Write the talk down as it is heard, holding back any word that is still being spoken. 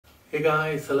Hey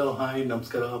guys, hello, hi,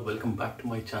 namaskara, welcome back to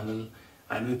my channel.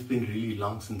 I know it's been really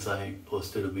long since I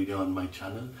posted a video on my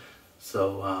channel.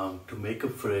 So to make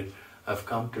up for it, I've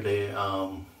come today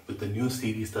with a new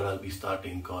series that I'll be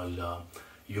starting called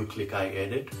You Click, I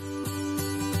Edit.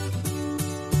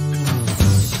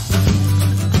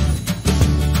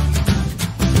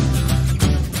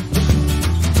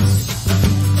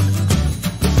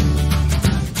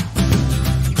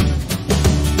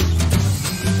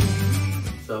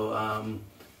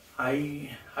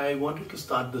 I wanted to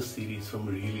start this series from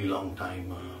a really long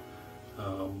time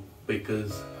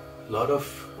because a lot of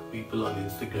people on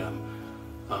Instagram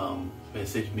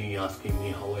message me asking me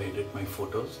how I edit my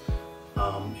photos.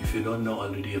 If you don't know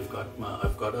already, I've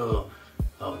got a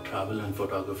travel and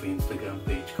photography Instagram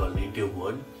page called Native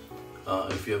World.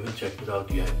 If you haven't checked it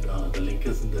out yet, the link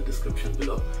is in the description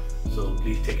below, so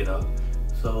please check it out.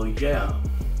 So yeah,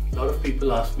 a lot of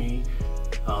people ask me.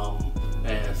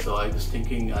 So I was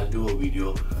thinking I'll do a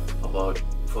video about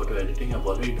photo editing. I've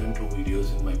already done 2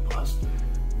 videos in my past,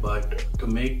 but to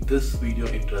make this video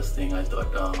interesting, I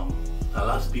thought I'll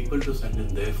ask people to send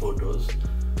in their photos,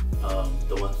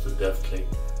 the ones that they've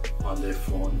clicked on their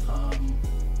phone,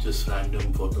 just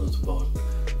random photos about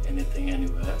anything,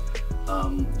 anywhere,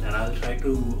 and I'll try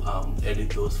to edit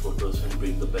those photos and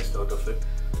bring the best out of it.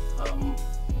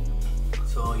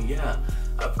 So yeah,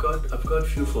 I've got a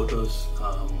few photos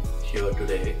here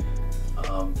today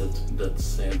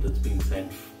that's been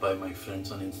sent by my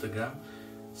friends on Instagram.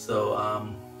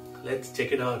 So let's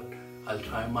check it out. I'll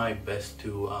try my best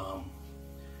to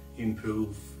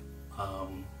improve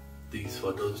these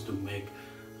photos to make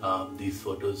these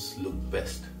photos look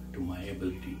best to my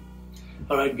ability.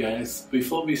 Alright guys,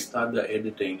 before we start the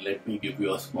editing, let me give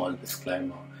you a small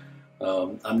disclaimer.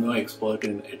 I'm no expert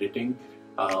in editing.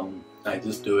 I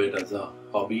just do it as a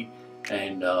hobby,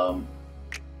 and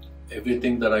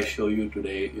everything that I show you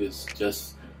today is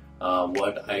just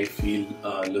what I feel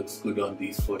looks good on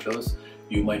these photos.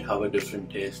 You might have a different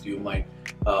taste, you might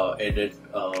edit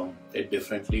it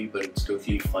differently, but it's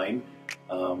totally fine.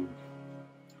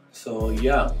 So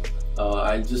yeah,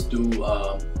 I'll just do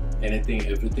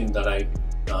everything that I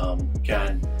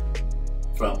can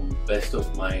from best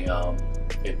of my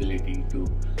ability to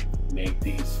make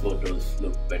these photos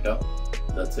look better.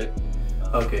 That's it.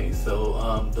 Okay,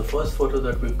 so the first photo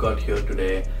that we've got here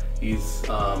today is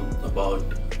about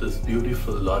this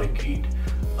beautiful lorikeet,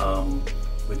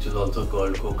 which is also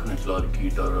called coconut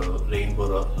lorikeet or a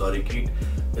rainbow lorikeet.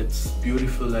 It's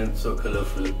beautiful and so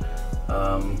colorful.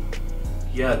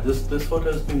 Yeah, this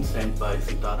photo has been sent by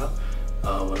Sitara,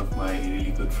 one of my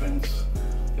really good friends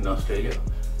in Australia.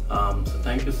 So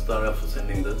thank you, Sitara, for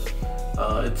sending this.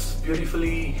 It's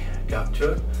beautifully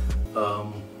captured.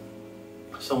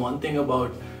 So one thing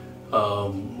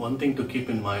to keep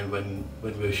in mind when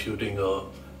we're shooting a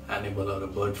animal or a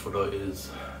bird photo is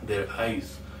their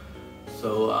eyes.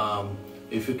 So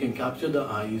if you can capture the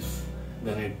eyes,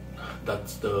 then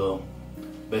that's the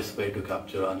best way to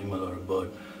capture an animal or a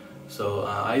bird. So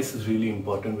eyes is really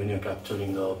important when you're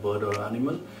capturing a bird or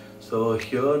animal. So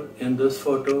here in this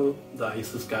photo, the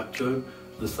eyes is captured.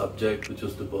 The subject, which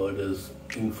is the bird, is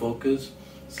in focus.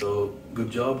 So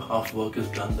good job, half work is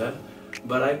done there.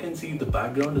 But I can see the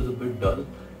background is a bit dull,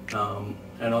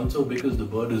 and also because the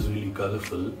bird is really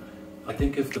colorful, I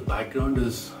think if the background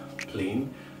is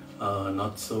plain,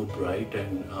 not so bright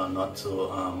and not so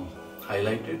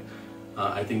highlighted,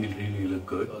 I think it really look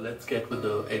good. So let's get with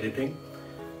the editing.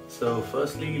 So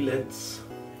firstly, let's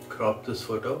crop this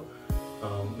photo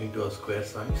into a square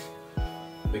size,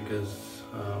 because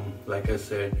like I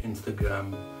said,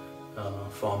 Instagram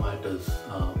format is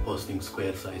posting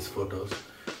square size photos.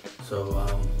 So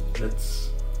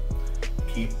let's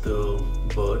keep the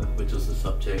bird, which is the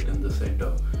subject, in the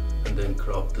center, and then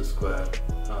crop the square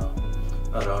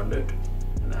around it.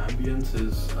 And ambience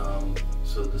is,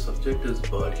 so the subject is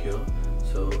bird here,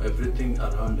 so everything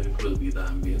around it will be the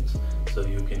ambience. So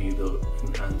you can either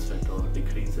enhance it or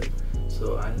decrease it.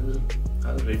 So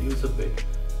I'll reduce a bit,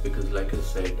 because like I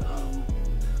said,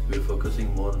 we're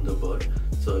focusing more on the bird.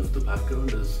 So if the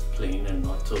background is plain and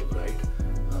not so bright,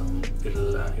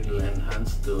 it'll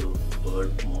enhance the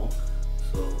bird more.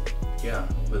 So yeah,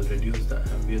 we'll reduce the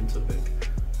ambience a bit.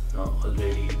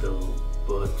 Already the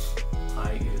bird's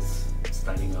eye is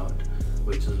standing out,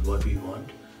 which is what we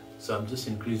want. So I'm just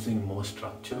increasing more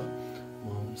structure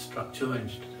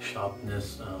and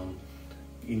sharpness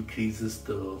increases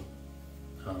the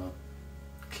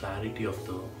clarity of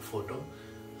the photo.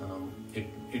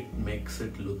 It makes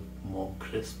it look more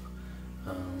crisp,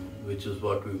 which is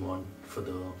what we want for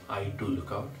the eye to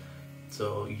look out.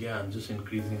 So yeah, I'm just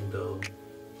increasing the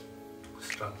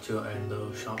structure and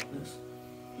the sharpness.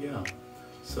 Yeah,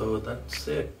 so that's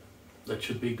it. That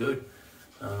should be good.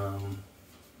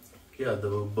 Yeah,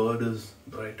 the bird is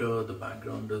brighter, the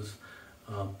background is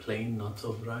plain, not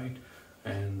so bright,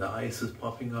 and the ice is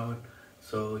popping out.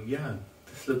 So yeah,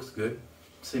 this looks good.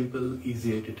 Simple,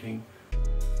 easy editing.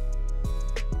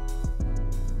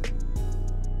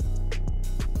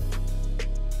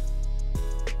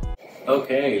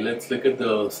 Okay, let's look at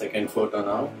the second photo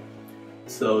now.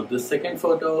 So the second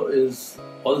photo is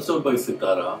also by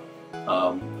Sitara.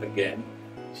 Again,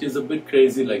 she's a bit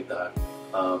crazy like that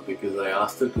because I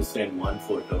asked her to send one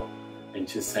photo and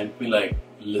she sent me like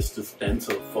a list of tens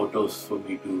of photos for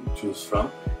me to choose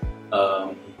from.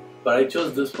 But I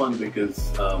chose this one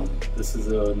because this is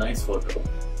a nice photo.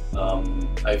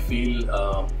 I feel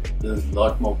there's a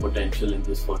lot more potential in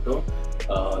this photo.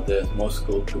 There's more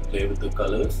scope to play with the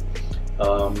colors.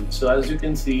 So as you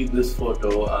can see, this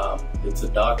photo, it's a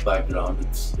dark background,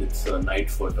 it's a night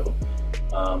photo.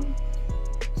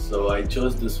 So I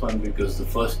chose this one because the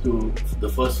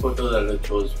first photo that I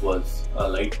chose was a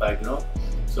light background.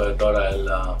 So I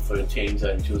thought for a change,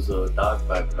 I'll choose a dark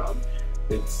background.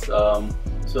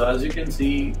 So as you can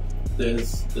see,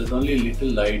 there's only little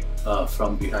light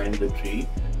from behind the tree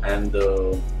and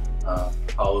the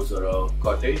house or a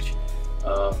cottage,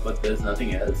 but there's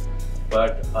nothing else.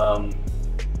 But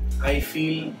I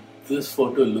feel this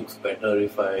photo looks better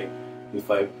if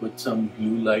I put some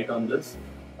blue light on this.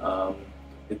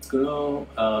 It's gonna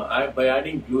by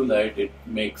adding blue light, it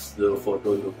makes the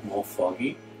photo look more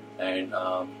foggy, and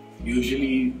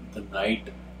usually the night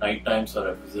times are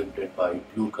represented by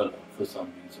blue color for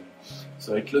some reason.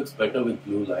 So it looks better with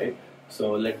blue light.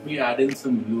 So let me add in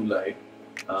some blue light,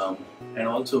 and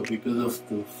also because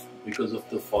of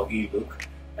the foggy look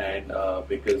and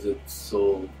because it's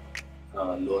so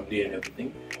lonely and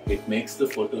everything, it makes the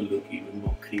photo look even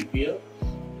more creepier,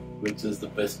 which is the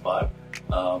best part.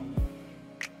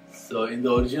 So in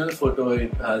the original photo,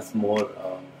 it has more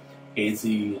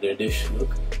hazy reddish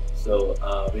look. So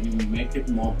when you make it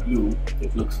more blue,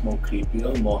 it looks more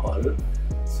creepier, more horror.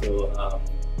 So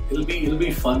it'll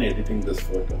be fun editing this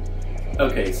photo.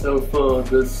 Okay, so for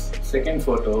this second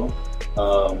photo,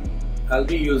 I'll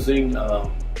be using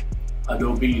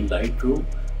Adobe Lightroom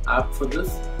app for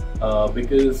this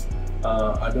because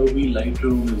Adobe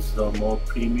Lightroom is a more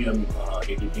premium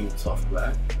editing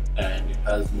software and it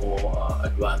has more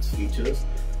advanced features.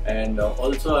 And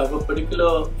also I have a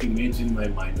particular image in my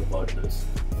mind about this,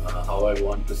 how I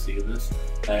want to see this,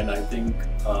 and I think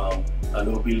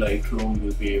Adobe Lightroom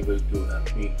will be able to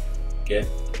help me get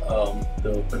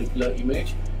the particular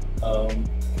image.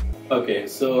 Okay,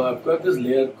 so I've got this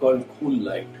layer called Cool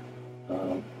Light,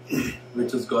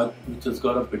 which has got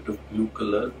a bit of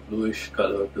bluish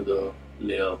color to the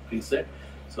layer preset.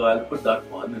 So I'll put that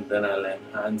one, and then I'll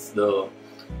enhance the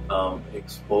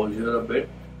exposure a bit,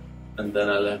 and then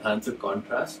I'll enhance the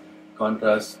contrast.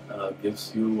 Contrast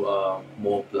gives you a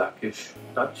more blackish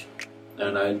touch,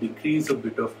 and I'll decrease a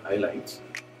bit of highlights,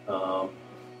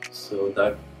 so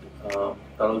that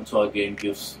also again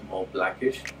gives more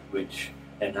blackish, which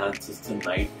enhances the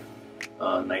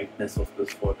nightness of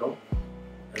this photo.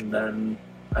 And then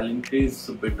I'll increase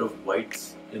a bit of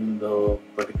whites in the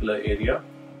particular area,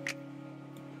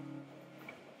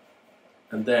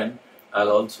 and then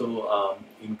I'll also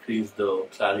increase the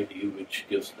clarity, which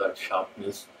gives that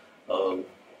sharpness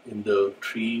in the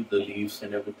tree, the leaves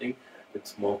and everything.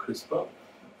 It's more crisper.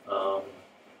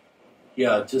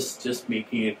 Yeah, just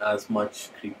making it as much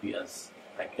creepy as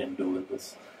I can do with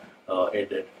this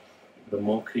edit. The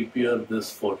more creepier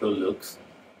this photo looks,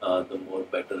 the more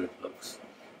better it looks.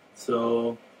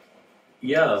 So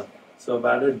yeah, so I've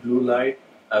added blue light.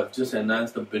 I've just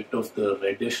enhanced a bit of the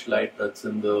reddish light that's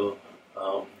in the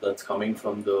that's coming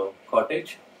from the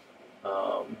cottage,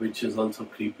 which is also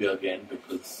creepy again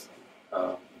because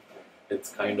it's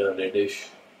kind of reddish,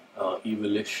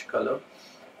 evilish color.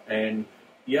 And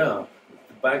yeah,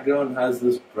 the background has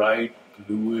this bright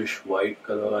bluish white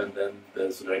color, and then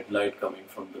there's red light coming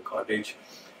from the cottage.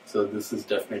 So this is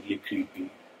definitely creepy.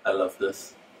 I love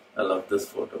this. I love this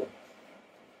photo.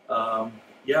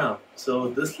 Yeah, so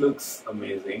this looks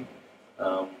amazing.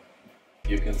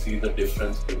 You can see the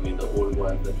difference between the old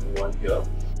one and the new one here.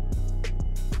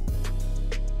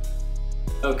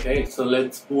 Okay, so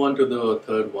let's move on to the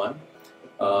third one.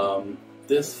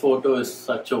 This photo is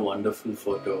such a wonderful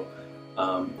photo.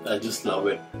 I just love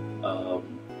it.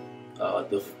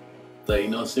 The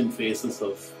innocent faces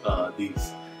of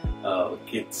these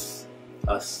kids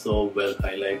are so well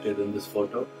highlighted in this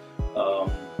photo.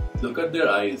 Look at their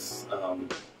eyes.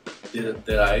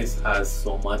 Their eyes has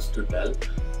so much to tell.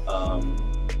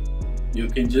 You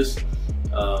can just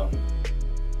um,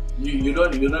 you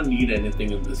don't need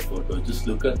anything in this photo. Just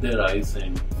look at their eyes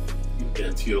and it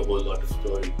tells you a whole lot of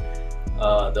story.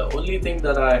 The only thing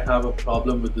that I have a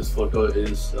problem with this photo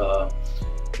is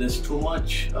there's too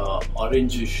much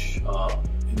orangish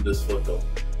in this photo.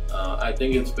 I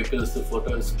think it's because the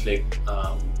photo is clicked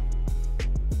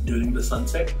during the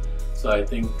sunset, so I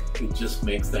think it just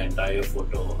makes the entire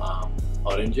photo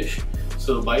orangish.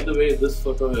 So by the way, this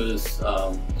photo is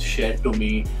shared to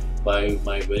me by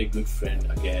my very good friend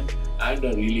again, and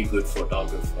a really good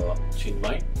photographer,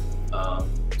 Chinmay.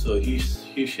 So he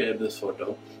shared this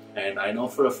photo, and I know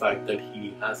for a fact that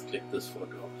he has clicked this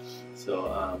photo.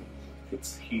 So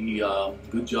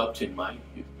good job, Chinmay.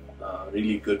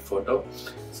 Really good photo.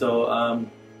 So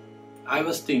I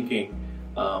was thinking,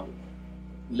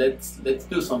 let's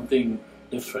do something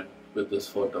different with this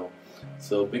photo.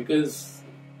 So because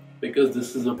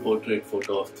this is a portrait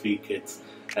photo of 3 kids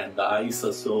and the eyes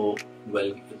are so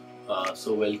well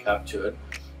captured,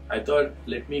 I thought,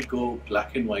 let me go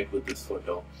black and white with this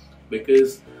photo.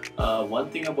 Because one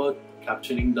thing about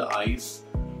capturing the eyes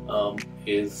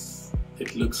is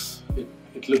it looks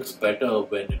better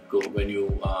when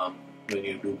you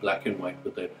do black and white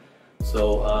with it.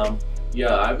 So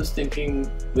yeah, I was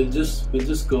thinking we'll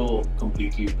just go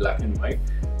completely black and white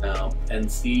and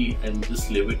just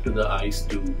leave it to the eyes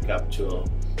to capture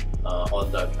all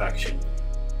the attraction.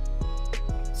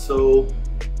 So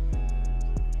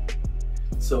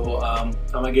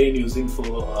I'm again using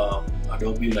for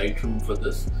Adobe Lightroom for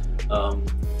this,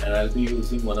 and I'll be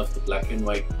using one of the black and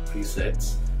white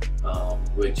presets,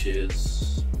 which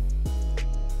is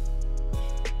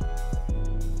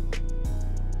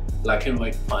black and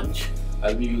white punch.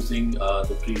 I'll be using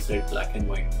the preset black and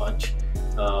white punch,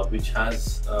 which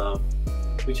has a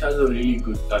really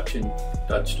good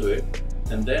touch to it.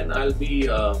 And then I'll be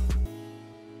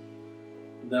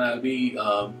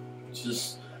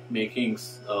just making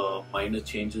minor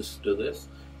changes to this.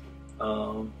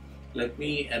 Let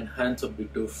me enhance a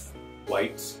bit of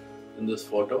whites in this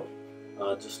photo,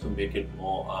 just to make it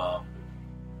more,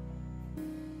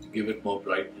 to give it more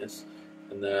brightness.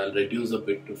 And then I'll reduce a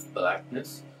bit of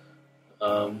blackness,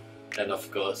 and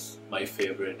of course my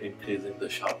favorite, increasing the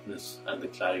sharpness and the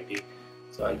clarity.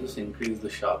 So I'll just increase the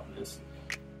sharpness.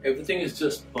 Everything is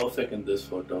just perfect in this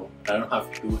photo. I don't have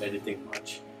to do anything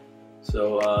much.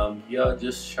 So yeah,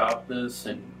 just sharpness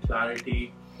and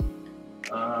clarity.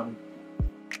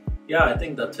 Yeah, I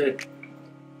think that's it.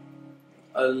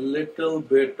 A little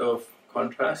bit of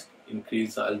contrast,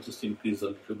 I'll just increase a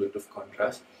little bit of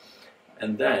contrast.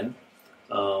 And then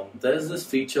there's this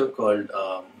feature called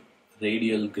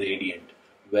radial gradient,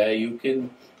 where you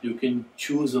can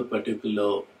choose a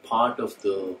particular part of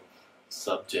the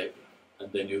subject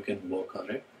and then you can work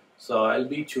on it. So I'll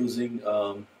be choosing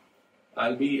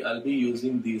I'll be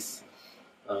using these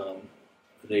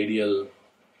radial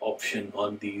option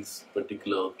on these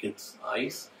particular kids'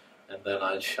 eyes, and then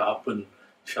I'll sharpen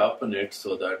it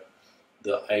so that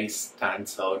the eye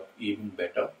stands out even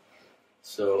better.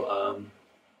 So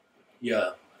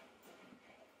yeah,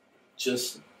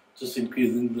 just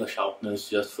increasing the sharpness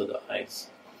just for the eyes.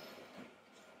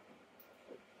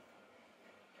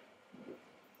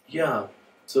 Yeah,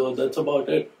 so that's about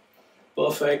it.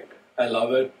 Perfect. I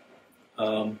love it.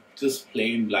 Just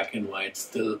plain black and white,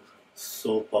 still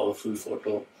so powerful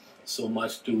photo. So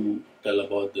much to tell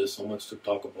about this, so much to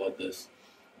talk about this,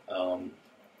 and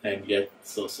yet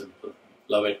so simple.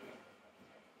 Love it.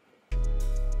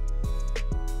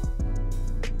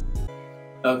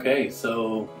 Okay,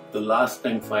 so the last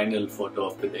and final photo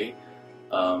of the day.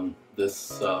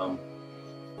 This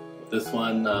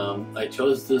one, I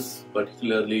chose this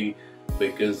particularly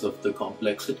because of the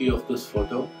complexity of this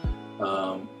photo.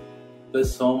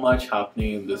 There's so much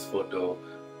happening in this photo.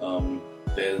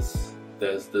 There's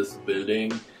this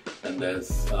building, and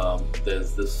there's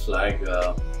this flag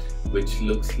which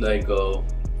looks like a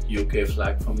UK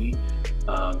flag for me.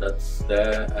 That's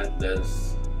there, and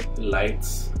there's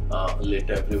lights lit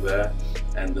everywhere,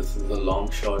 and this is a long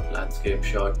shot, landscape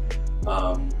shot.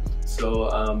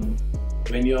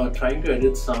 When you're trying to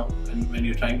edit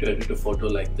a photo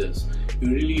like this,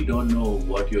 you really don't know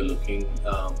what you're looking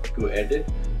to edit,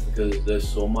 because there's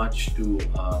so much to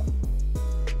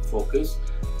focus.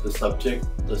 The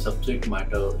subject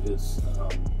matter is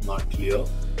not clear.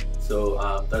 So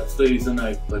that's the reason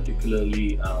I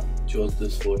particularly chose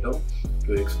this photo,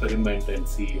 to experiment and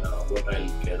see what I'll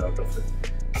get out of it.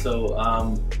 So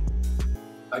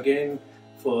again,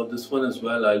 for this one as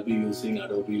well, I'll be using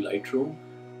Adobe Lightroom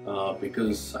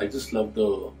because I just love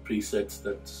the presets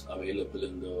that's available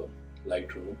in the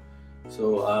Lightroom.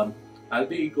 So I'll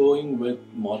be going with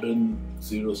modern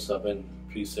 07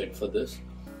 preset for this,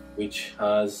 which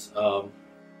has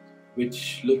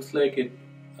which looks like it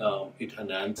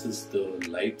enhances the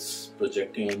lights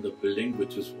projecting on the building,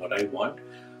 which is what I want,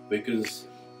 because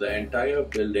the entire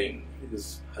building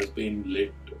has been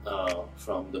lit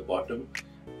from the bottom,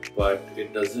 but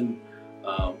it doesn't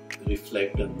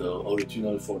reflect in the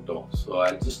original photo. So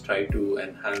I'll just try to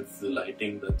enhance the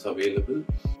lighting that's available.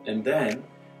 And then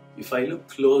if I look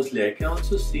closely, I can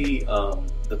also see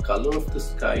the color of the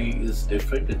sky is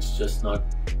different. It's just not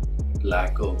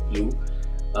black or blue.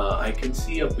 I can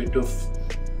see a bit of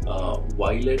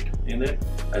violet in it.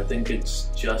 I think it's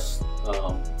just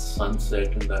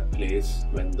sunset in that place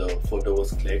when the photo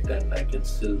was clicked, and I can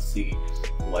still see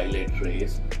violet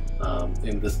rays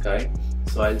in the sky.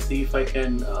 So I'll see if I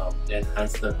can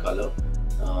enhance the color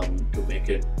to make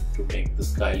the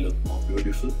sky look more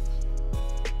beautiful.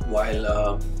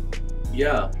 While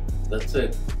yeah, that's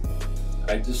it.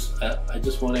 I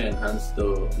just want to enhance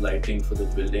the lighting for the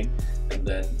building and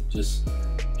then just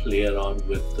play around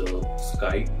with the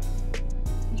sky.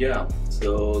 Yeah,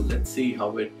 so let's see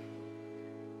how it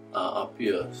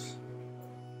appears.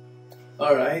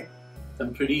 Alright,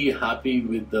 I'm pretty happy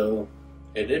with the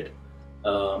edit.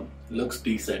 Looks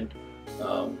decent.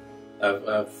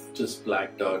 I've just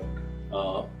blacked out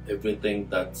everything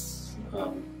that's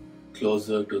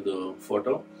closer to the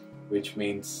photo, which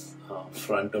means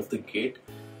front of the gate,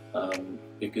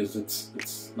 because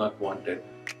it's not wanted.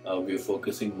 We're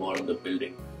focusing more on the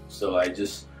building, so I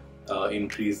just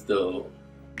increased the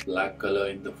black color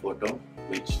in the photo,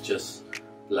 which just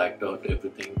blacked out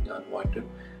everything unwanted.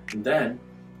 And then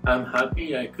I'm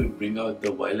happy I could bring out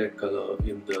the violet color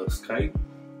in the sky.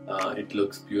 It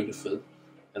looks beautiful.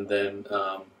 And then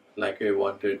like I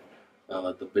wanted,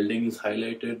 the building is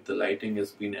highlighted, the lighting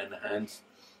has been enhanced.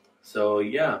 So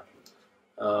yeah,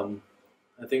 I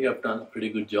think I've done a pretty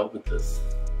good job with this.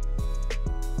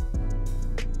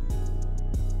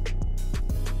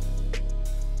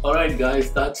 Alright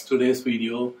guys, that's today's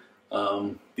video.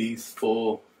 These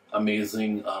 4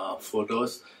 amazing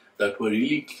photos that were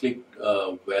really clicked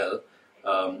well.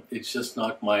 It's just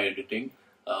not my editing.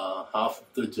 Half of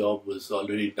the job was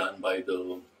already done by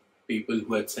the people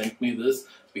who had sent me this,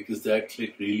 because they had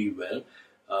clicked really well.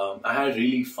 I had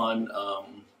really fun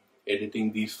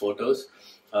editing these photos.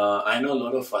 I know a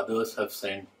lot of others have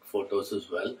sent photos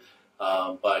as well,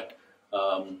 but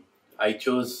I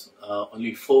chose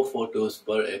only 4 photos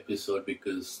per episode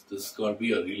because this is going to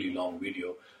be a really long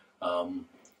video.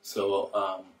 So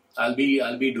I'll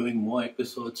be doing more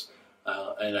episodes,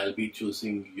 and I'll be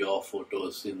choosing your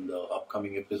photos in the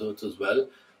upcoming episodes as well.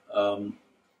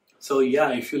 So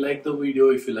yeah, if you like the video,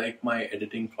 if you like my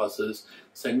editing process,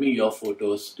 send me your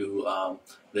photos to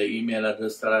the email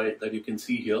address that you can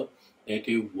see here,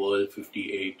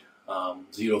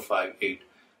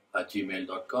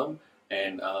 nativeworld58058@gmail.com,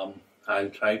 and I'll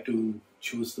try to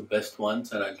choose the best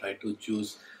ones, and I'll try to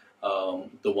choose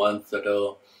the ones that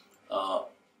are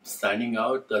standing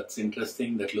out, that's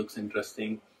interesting, that looks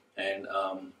interesting. And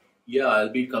yeah, I'll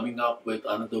be coming up with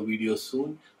another video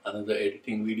soon, another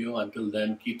editing video. Until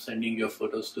then, keep sending your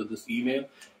photos to this email,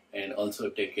 and also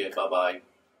take care. Bye bye.